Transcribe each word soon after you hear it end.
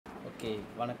Okay,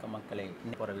 வணக்கம் மக்களே.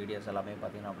 இன்னைக்கு போகிற வீடியோஸ் எல்லாமே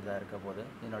பார்த்தீங்கன்னா அப்படி தான் இருக்க போகுது.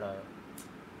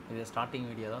 இது ஸ்டார்டிங்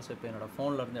வீடியோ தான். ஸோ இப்போ என்னோடய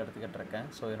ஃபோன்லேருந்து எடுத்துக்கிட்டு இருக்கேன்.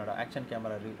 ஸோ என்னோடய ஆக்ஷன்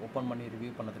கேமரா ஓப்பன் பண்ணி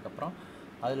ரிவ்யூ பண்ணதுக்கப்புறம்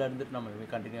அதில் இருந்துட்டு நம்ம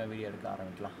கண்டினியூவாக வீடியோ எடுக்க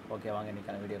ஆரம்பிக்கலாம். ஓகே, வாங்க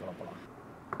இன்றைக்கான வீடியோக்குள்ள போகலாம்.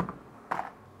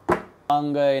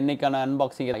 அங்கே இன்றைக்கான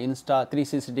unboxing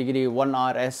Insta360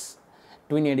 1RS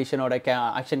twin எடிஷனோட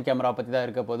action camera பற்றி தான்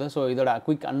இருக்க போகுது. ஸோ இதோட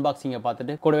குயிக் அன்பாக்சிங்கை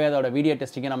பார்த்துட்டு கூடவே அதோட வீடியோ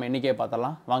டெஸ்டிங்கை நம்ம இன்றைக்கே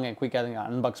பார்த்தலாம். வாங்க குயிக்காக அதுங்க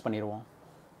அன்பாக்ஸ் பண்ணிடுவோம்.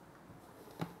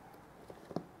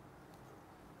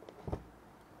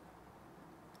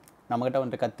 நம்மக்கிட்ட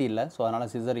வந்துட்டு கத்தி இல்லை, ஸோ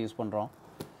அதனால் சிசர் யூஸ் பண்ணுறோம்.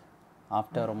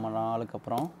 ஆஃப்டர் ரொம்ப நாளுக்கு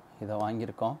அப்புறம் இதை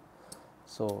வாங்கியிருக்கோம்.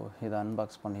 ஸோ இதை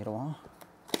அன்பாக்ஸ் பண்ணிடுவோம்.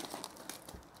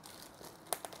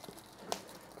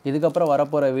 இதுக்கப்புறம்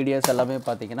வரப்போகிற வீடியோஸ் எல்லாமே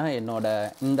பார்த்திங்கன்னா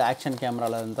இந்த ஆக்ஷன்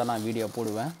கேமராவிலேருந்து தான் நான் வீடியோ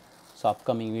போடுவேன். ஸோ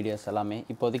அப்கமிங் வீடியோஸ் எல்லாமே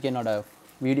இப்போதைக்கு என்னோடய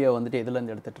வீடியோ வந்துட்டு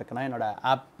எதுலேருந்து எடுத்துகிட்ருக்கேன்னா என்னோடய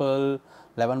Apple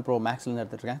 11 Pro Maxலேருந்து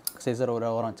எடுத்துகிட்ருக்கேன். சிசர்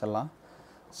ஒரு ஓரம் வச்சிடலாம்.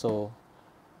 ஸோ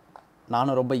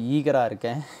நானும் ரொம்ப ஈகராக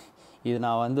இருக்கேன். இது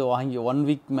நான் வாங்கி 1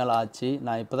 வீக் மேலே ஆச்சு.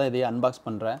 நான் இப்போ தான் இதையே அன்பாக்ஸ்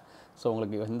பண்ணுறேன். ஸோ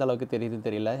உங்களுக்கு எந்த அளவுக்கு தெரியுதுன்னு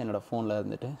தெரியல. என்னோடய ஃபோனில்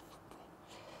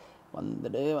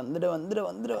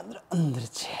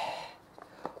வந்துடுச்சு.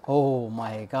 Oh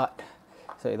my God.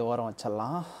 ஸோ இது ஓரம்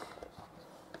வச்சிடலாம்.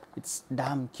 It's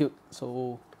dam cute. ஸோ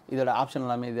இதோட ஆப்ஷன்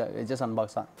எல்லாமே இது ஜஸ்ட்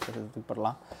அன்பாக்ஸ் தான் இது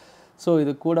பண்ணலாம். ஸோ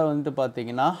இது கூட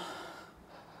பார்த்தீங்கன்னா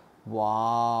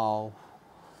வாவ்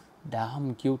டேம்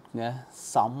க்யூட்ங்க,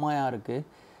 செம்மையாக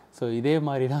இருக்குது. ஸோ இதே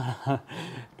மாதிரி தான்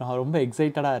நான் ரொம்ப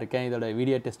எக்ஸைட்டடாக இருக்கேன் இதோட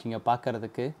வீடியோ டெஸ்டிங்கை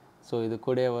பார்க்குறதுக்கு. ஸோ இது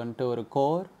கூட ஒரு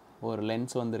கோர், ஒரு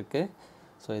லென்ஸ் வந்திருக்கு.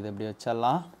 ஸோ இது எப்படி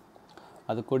வச்சிடலாம்.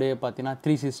 அது கூட பார்த்தீங்கன்னா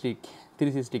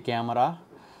 360 கேமரா.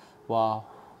 வா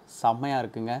செம்மையாக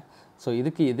இருக்குங்க. ஸோ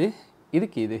இதுக்கு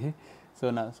இது ஸோ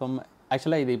நான்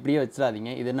ஆக்சுவலாக இது இப்படியே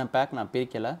வச்சிடாதீங்க. இது என்ன பேக் நான்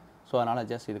பிரிக்கலை. ஸோ அதனால்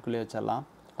ஜஸ்ட் இதுக்குள்ளேயே வச்சிடலாம்.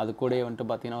 அது கூட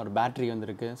பார்த்தீங்கன்னா ஒரு பேட்ரி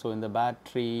வந்திருக்கு. ஸோ இந்த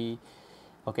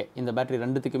பேட்ரி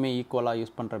ரெண்டுத்துக்குமே ஈக்குவலாக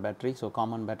யூஸ் பண்ணுற பேட்ரி. ஸோ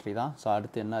காமன் பேட்ரி தான். ஸோ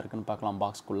அடுத்து என்ன இருக்குதுன்னு பார்க்கலாம்.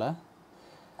 பாக்ஸ்க்குள்ளே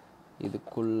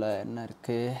இதுக்குள்ளே என்ன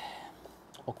இருக்குது.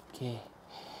 ஓகே,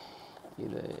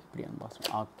 இது எப்படி அன்பாக்ஸ்.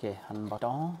 ஓகே,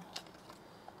 அன்பாக்டம்.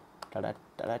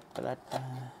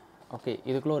 ஓகே,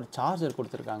 இதுக்குள்ளே ஒரு சார்ஜர்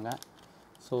கொடுத்துருக்காங்க.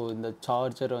 ஸோ இந்த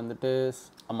சார்ஜர்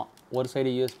ஆமாம், ஒரு சைடு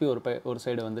யூஎஸ்பி, ஒரு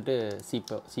சைடு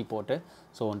சி போட்டு.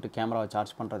 ஸோ கேமராவை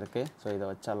சார்ஜ் பண்ணுறதுக்கு. ஸோ இதை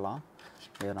வச்சிடலாம்.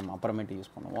 இதை நம்ம அப்புறமேட்டு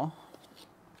யூஸ் பண்ணுவோம்.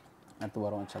 அடுத்து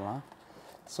வர வச்சிடலாம்.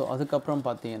 ஸோ அதுக்கப்புறம்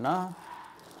பார்த்தீங்கன்னா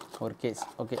ஒரு கேஸ்.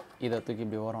 ஓகே, இதை தூக்கி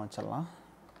இப்படி ஓரம் வச்சிடலாம்.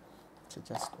 ஸோ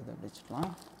ஜஸ்ட் இதை இப்படி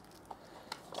வச்சுக்கலாம்.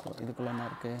 ஸோ இதுக்குள்ளே என்ன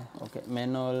இருக்குது. ஓகே,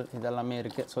 மேனுவல் இதெல்லாமே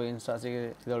இருக்குது. ஸோ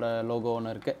இதோட லோகோ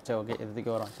ஒன்று இருக்குது. சரி, ஓகே, இதை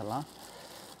தூக்கி ஓரம் வச்சிடலாம்.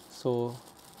 ஸோ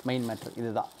மெயின் மேட்ரு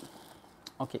இது தான்.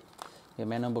 ஓகே, இது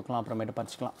மேனு புக்கெலாம் அப்புறமேட்டு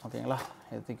படிச்சுக்கலாம். ஓகேங்களா,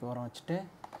 இதை தூக்கி ஓரம் வச்சுட்டு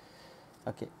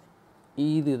ஓகே,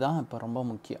 இது தான் இப்போ ரொம்ப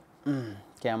முக்கியம்.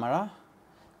 Camera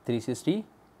 360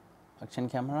 action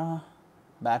camera,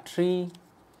 battery.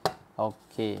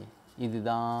 Okay,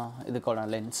 இதுக்கோட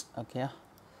lens. ஓகேயா.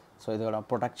 ஸோ இதோட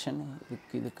ப்ரொடெக்ஷன்,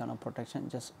 இதுக்கான ப்ரொடெக்ஷன்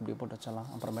ஜஸ்ட் இப்படி போட்டு வச்சலாம்.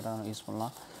 அப்புறமேட்டா யூஸ்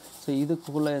பண்ணலாம். ஸோ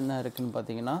இதுக்குள்ளே என்ன இருக்குதுன்னு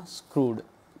பார்த்தீங்கன்னா ஸ்க்ரூடு,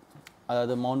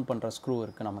 அதாவது மவுண்ட் பண்ணுற ஸ்க்ரூ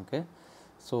இருக்குது நமக்கு.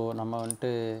 ஸோ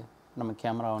நம்ம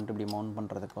கேமரா இப்படி மவுண்ட்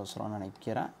பண்ணுறதுக்கோசரம்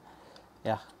நினைக்கிறேன்.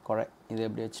 இது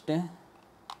எப்படி வச்சுட்டு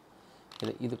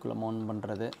இதுக்குள்ளே மவுண்ட்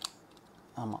பண்ணுறது.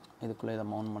 ஆமாம், இதுக்குள்ளே இதை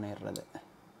மவுண்ட் பண்ணிடுறது.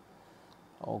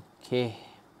 ஓகே,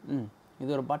 இது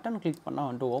ஒரு பட்டன் கிளிக்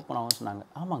பண்ணால் ஓப்பன் ஆகும் சொன்னாங்க.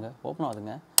 ஆமாங்க, ஓப்பன்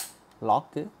ஆகுதுங்க.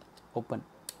 Lock open.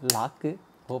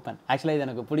 ஆக்சுவலாக இது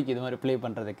எனக்கு பிடிக்கும் இது மாதிரி ப்ளே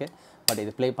பண்ணுறதுக்கு. பட்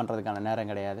இது ப்ளே பண்ணுறதுக்கான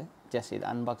நேரம் கிடையாது. ஜஸ்ட் இது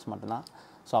அன்பாக்ஸ் மட்டும்தான்.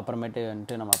 ஸோ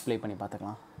அப்புறமேட்டு நம்ம ப்ளே பண்ணி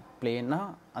பார்த்துக்கலாம். ப்ளேன்னா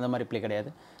அந்த மாதிரி ப்ளே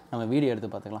கிடையாது, நம்ம வீடியோ எடுத்து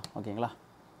பார்த்துக்கலாம். ஓகேங்களா.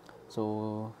 ஸோ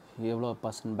எவ்வளோ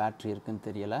 % பேட்ரி இருக்குதுன்னு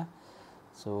தெரியலை.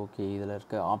 ஸோ ஓகே, இதில்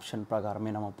இருக்க ஆப்ஷன்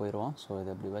பிரகாரமே நம்ம போயிடுவோம். ஸோ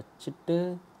இதை இப்படி வச்சுட்டு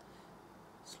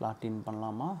ஸ்லாட் இன்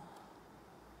பண்ணலாமா.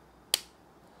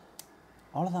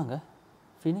 அவ்வளோதாங்க,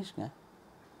 ஃபினிஷ்ங்க.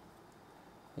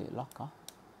 லாக்கா.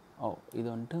 ஓ, இது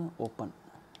ஓப்பன்,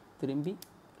 திரும்பி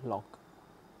லாக்.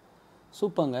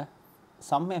 சூப்பருங்க,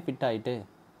 செம்மையாக ஃபிட் ஆகிட்டு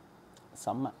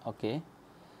செம்ம. ஓகே,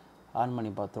 ஆன்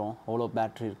பண்ணி பார்த்துருவோம் எவ்வளோ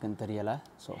பேட்ரி இருக்குதுன்னு தெரியலை.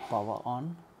 So power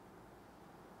on.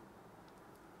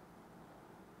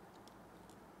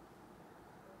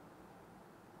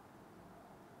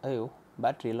 ஐயோ,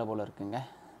 பேட்ரி இல்லை போல் இருக்குங்க.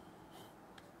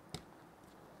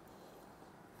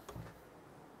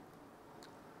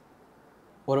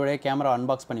 ஒரு வழியாக கேமரா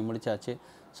அன்பாக்ஸ் பண்ணி முடிச்சாச்சு.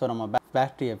 ஸோ நம்ம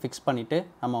பேட்ரியை ஃபிக்ஸ் பண்ணிவிட்டு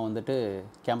நம்ம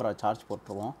கேமரா சார்ஜ்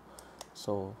போட்டுருவோம்.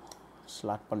 So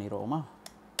slot பண்ணிடுவோமா.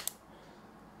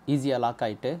 ஈஸியாக லாக்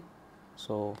ஆகிட்டு.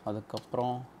 ஸோ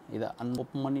அதுக்கப்புறம் இதை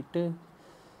அன்ஓப்பன் பண்ணிவிட்டு.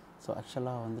 ஸோ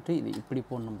ஆக்சுவலாக இது இப்படி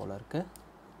போடணும் போல் இருக்குது.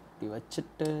 இப்படி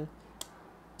வச்சுட்டு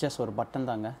ஜஸ்ட் ஒரு பட்டன்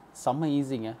தாங்க, செம்ம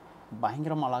ஈஸிங்க.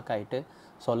 பயங்கரமாக லாக் ஆகிட்டு.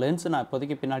 ஸோ லென்ஸு நான்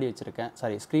இப்போதைக்கு பின்னாடி வச்சுருக்கேன்,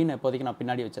 சாரி ஸ்க்ரீனை இப்போதைக்கு நான்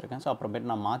பின்னாடி வச்சுருக்கேன். ஸோ அப்புறமேட்டு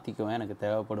நான் மாற்றிக்குவேன் எனக்கு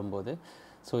தேவைப்படும் போது.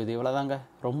 ஸோ இது இவ்வளோ தாங்க,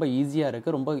 ரொம்ப ஈஸியாக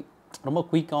இருக்குது, ரொம்ப ரொம்ப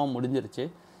குயிக்காகவும் முடிஞ்சிருச்சு.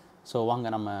 ஸோ வாங்க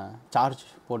நம்ம சார்ஜ்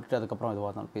போட்டுட்டு அதுக்கப்புறம் எதுவாக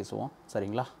இருந்தாலும் பேசுவோம்,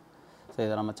 சரிங்களா? ஸோ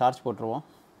இதை நம்ம சார்ஜ் போட்டுருவோம்.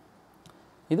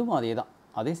 இதுவும் அதே தான்,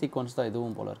 அதே சீக்வன்ஸ் தான்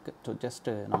இதுவும் போல் இருக்குது. ஸோ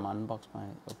ஜஸ்ட்டு நம்ம அன்பாக்ஸ்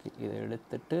பண்ணி ஓகே இதை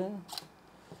எடுத்துட்டு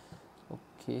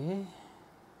ஓகே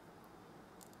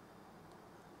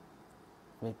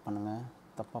வெயிட் பண்ணுங்கள்,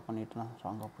 தப்பாக பண்ணிவிட்டுனா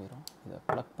ராங்காக போயிடும். இதை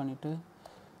ப்ளக் பண்ணிவிட்டு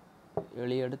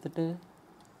வெளியே எடுத்துட்டு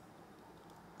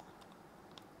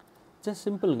ஜஸ்ட்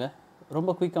சிம்பிளுங்க,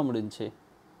 ரொம்ப குயிக்காக முடிஞ்சிச்சு,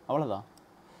 அவ்வளோதான்.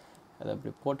 அதை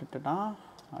இப்படி போட்டுட்டுனா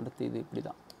அடுத்து இது இப்படி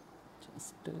தான்,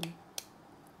 ஜஸ்ட்டு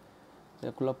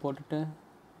இதுக்குள்ளே போட்டுட்டு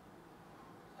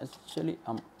ஆக்சுவலி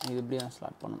ஆமாம் இது இப்படி தான்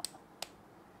ஸ்டார்ட் பண்ணணும்,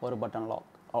 ஒரு பட்டன் லாக்,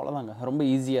 அவ்வளோதாங்க, ரொம்ப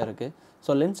ஈஸியாக இருக்குது.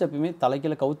 ஸோ லென்ஸ் எப்பயுமே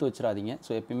தலைக்கீழ கவுத்து வச்சிடாதீங்க.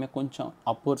 ஸோ எப்பயுமே கொஞ்சம்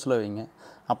அப்வர்ட்ஸில் வைங்க,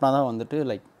 அப்படின்னா தான் வந்துட்டு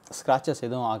லைக் ஸ்க்ராச்சஸ்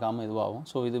எதுவும் ஆகாமல் இதுவாகும்.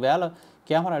 ஸோ இது வேலை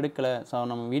கேமரா எடுக்கலை, ஸோ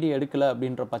நம்ம வீடியோ எடுக்கலை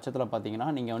அப்படின்ற பட்சத்தில் பார்த்தீங்கன்னா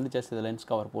நீங்கள் வந்து ஜஸ்ட் இது லென்ஸ்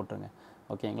கவர் போட்டுருங்க,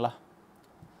 ஓகேங்களா?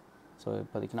 ஸோ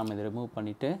இப்போதைக்கு நம்ம இதை ரிமூவ்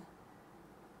பண்ணிவிட்டு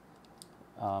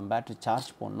பேட்ரி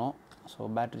சார்ஜ் பண்ணோம். ஸோ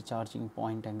பேட்ரி சார்ஜிங்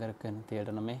பாயிண்ட் எங்கே இருக்குதுன்னு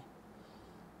தேடணுமே.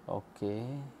 ஓகே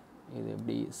இது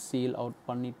எப்படி சீல் அவுட்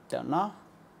பண்ணிட்டேன்னா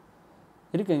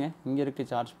இருக்குங்க, இங்கே இருக்குது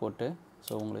சார்ஜ் போட்டு.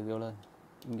 ஸோ உங்களுக்கு எவ்வளோ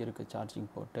இங்கே இருக்குது சார்ஜிங்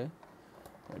போட்டு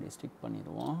அப்படி ஸ்டிக்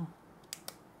பண்ணிடுவோம்.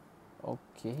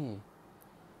 ஓகே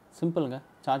சிம்பிளுங்க,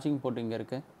 சார்ஜிங் போட்டு இங்கே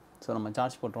இருக்குது. ஸோ நம்ம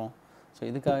சார்ஜ் போட்டுருவோம். ஸோ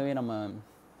இதுக்காகவே நம்ம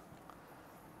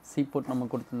சி போர்ட் நம்ம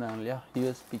கொடுத்துருந்தாங்க இல்லையா,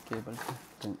 யூஎஸ்பி கேபிள்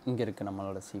இங்கே இருக்குது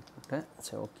நம்மளோட சி போர்ட்டு.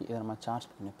 சரி ஓகே இதை நம்ம சார்ஜ்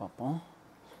பண்ணி பார்ப்போம்,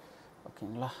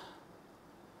 ஓகேங்களா?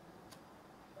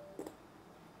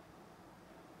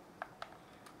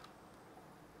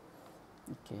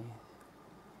 ஓகே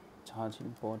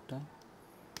சார்ஜிங் போட்டு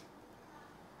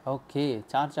ஓகே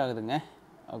சார்ஜ் ஆகுதுங்க.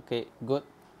 Okay good.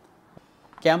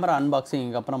 கேமரா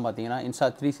அன்பாக்சிங்க்கு அப்புறம் பார்த்தீங்கன்னா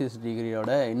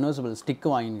Insta360 இன்வெர்சிபிள் ஸ்டிக்கு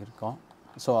வாங்கியிருக்கோம்.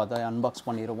 ஸோ அதை அன்பாக்ஸ்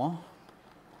பண்ணிடுவோம்.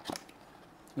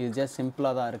 இது ஜஸ்ட்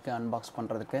சிம்பிளாக தான் இருக்குது அன்பாக்ஸ்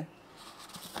பண்ணுறதுக்கு.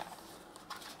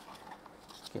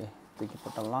 ஓகே தூக்கி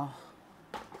போட்டலாம்.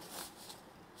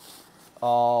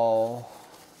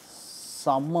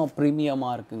 செம்ம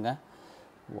ப்ரீமியமாக இருக்குங்க.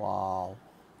 வாவ்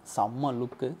செம்ம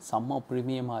லுக்கு, செம்ம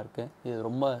ப்ரீமியமாக இருக்குது. இது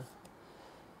ரொம்ப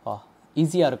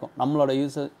ஈஸியாக இருக்கும் நம்மளோட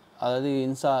யூஸர், அதாவது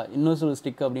இன்வெர்சிபிள்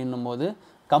ஸ்டிக் அப்படின்னும் போது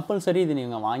கம்பல்சரி இது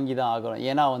நீங்கள் வாங்கி தான் ஆகணும்.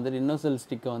 ஏன்னா வந்துட்டு இன்வெர்சிபிள்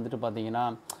ஸ்டிக்கை வந்துட்டு பார்த்தீங்கன்னா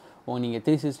நீங்கள்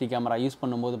 360 கேமரா யூஸ்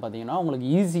பண்ணும்போது பார்த்தீங்கன்னா உங்களுக்கு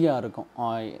ஈஸியாக இருக்கும்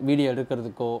வீடியோ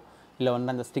எடுக்கிறதுக்கோ இல்லை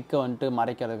வந்து அந்த ஸ்டிக்கை வந்துட்டு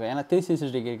மறைக்கிறதுக்கோ. ஏன்னா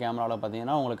 360 கேமராவில்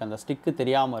பார்த்தீங்கன்னா உங்களுக்கு அந்த ஸ்டிக்கு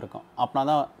தெரியாமல் இருக்கும். அப்படின்னா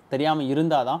தான் தெரியாமல்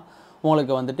இருந்தால் தான்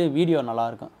உங்களுக்கு வந்துட்டு வீடியோ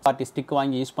நல்லாயிருக்கும். பார்ட்டி ஸ்டிக்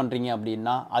வாங்கி யூஸ் பண்ணுறீங்க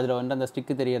அப்படின்னா அதில் வந்து அந்த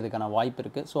ஸ்டிக்கு தெரியறதுக்கான வாய்ப்பு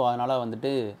இருக்குது. ஸோ அதனால்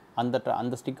வந்துட்டு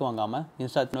அந்த ஸ்டிக் வாங்காமல்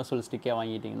இன்வெர்சிபிள் ஸ்டிக்கே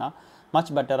வாங்கிட்டிங்கன்னா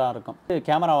மச் பெட்டராக இருக்கும்.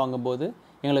 கேமரா வாங்கும்போது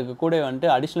எங்களுக்கு கூட வந்துட்டு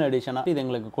அடிஷ்னல் எடிஷனாக இது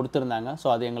எங்களுக்கு கொடுத்துருந்தாங்க. ஸோ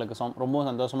அது எங்களுக்கு ரொம்ப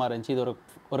சந்தோஷமாக இருந்துச்சு. இது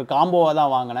ஒரு காம்போவாக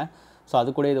தான் வாங்கினேன். ஸோ அது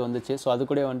கூட இது வந்துச்சு. ஸோ அது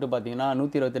கூட வந்துட்டு பார்த்திங்கன்னா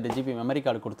 128 GB மெமரி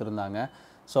கார்டு கொடுத்துருந்தாங்க.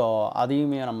 ஸோ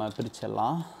அதையுமே நம்ம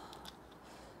பிரிச்சிடலாம்.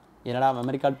 என்னடா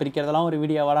மெமரி கார்டு பிரிக்கிறதெல்லாம் ஒரு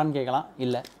வீடியோ வாடான்னு கேட்கலாம்.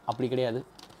 இல்லை அப்படி கிடையாது,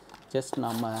 ஜஸ்ட்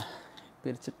நம்ம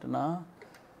பிரிச்சுட்டோன்னா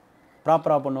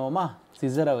ப்ராப்பராக பண்ணுவோமா,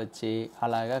 சிசரை வச்சு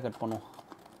அழகாக கட் பண்ணுவோம்,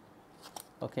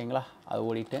 ஓகேங்களா? அது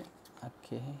ஓடிட்டு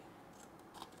ஓகே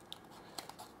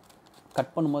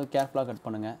கட் பண்ணும்போது கேர்ஃபுல்லாக கட்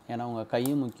பண்ணுங்கள். ஏன்னா உங்கள்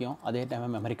கையும் முக்கியம், அதே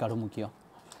டைமில் மெமரி கார்டும் முக்கியம்.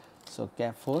 So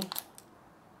careful.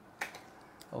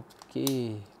 Okay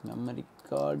memory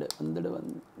card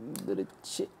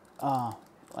வந்துருச்சு.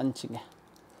 வந்துச்சுங்க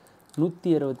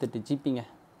 168 ஜிபிங்க.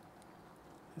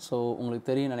 ஸோ உங்களுக்கு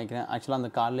தெரியும் நினைக்கிறேன், ஆக்சுவலாக அந்த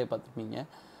கார்டிலே பார்த்துருப்பீங்க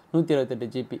 128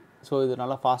 ஜிபி. ஸோ இது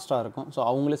நல்லா ஃபாஸ்ட்டாக இருக்கும். ஸோ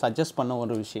அவங்களே சஜஸ்ட் பண்ண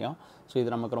ஒரு விஷயம். ஸோ இது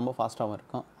நமக்கு ரொம்ப ஃபாஸ்ட்டாகவும்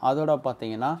இருக்கும். அதோட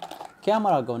பார்த்தீங்கன்னா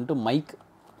கேமராவுக்கு வந்துட்டு மைக்.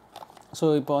 ஸோ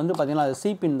இப்போ வந்து பார்த்திங்கன்னா அது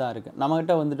சிபின் தான் இருக்குது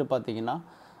நம்மக்கிட்ட. வந்துட்டு பார்த்திங்கன்னா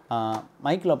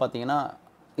மைக்கில் பார்த்தீங்கன்னா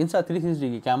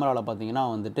Insta360 கேமராவில் பார்த்தீங்கன்னா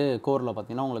வந்துட்டு கோரில்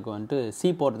பார்த்தீங்கன்னா உங்களுக்கு வந்துட்டு சி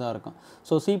போர்ட் தான் இருக்கும்.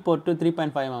 So C board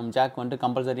 3.5mm jack வந்துட்டு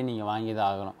கம்பல்சரி நீங்கள் வாங்கி தான்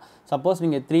ஆகணும். சப்போஸ்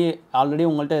நீங்கள் ஆல்ரெடி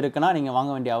உங்கள்கிட்ட இருக்குன்னா நீங்கள்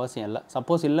வாங்க வேண்டிய அவசியம் இல்லை.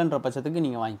 சப்போஸ் இல்லைன்ற பட்சத்துக்கு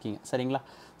நீங்கள் வாங்கிக்கிங்க, சரிங்களா?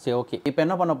 சரி ஓகே இப்போ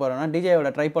என்ன பண்ண போகிறோம்னா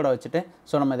டிஜேயோட ட்ரைபாடை வச்சுட்டு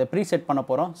ஸோ நம்ம இதை ப்ரீ செட் பண்ண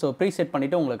போகிறோம். ஸோ ப்ரீ செட்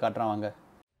பண்ணிவிட்டு உங்களுக்கு காட்டுறேன் வாங்க.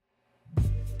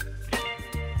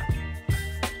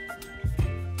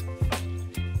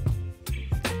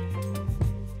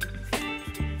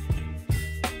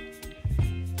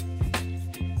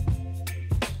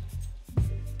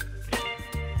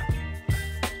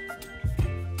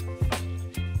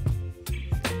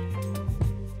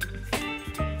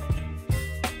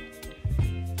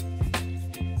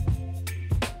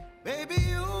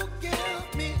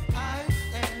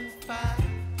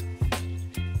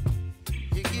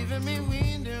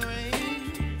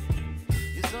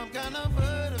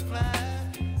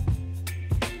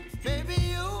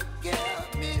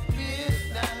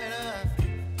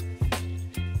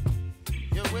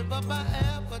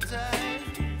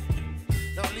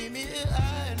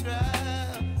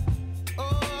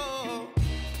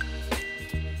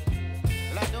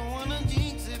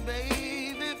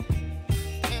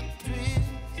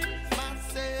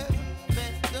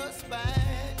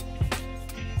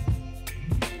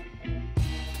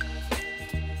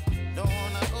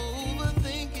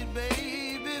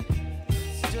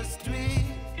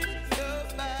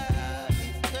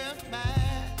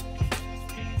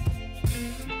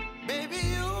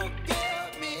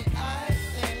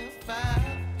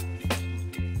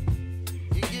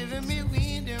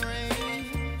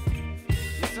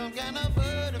 கனவு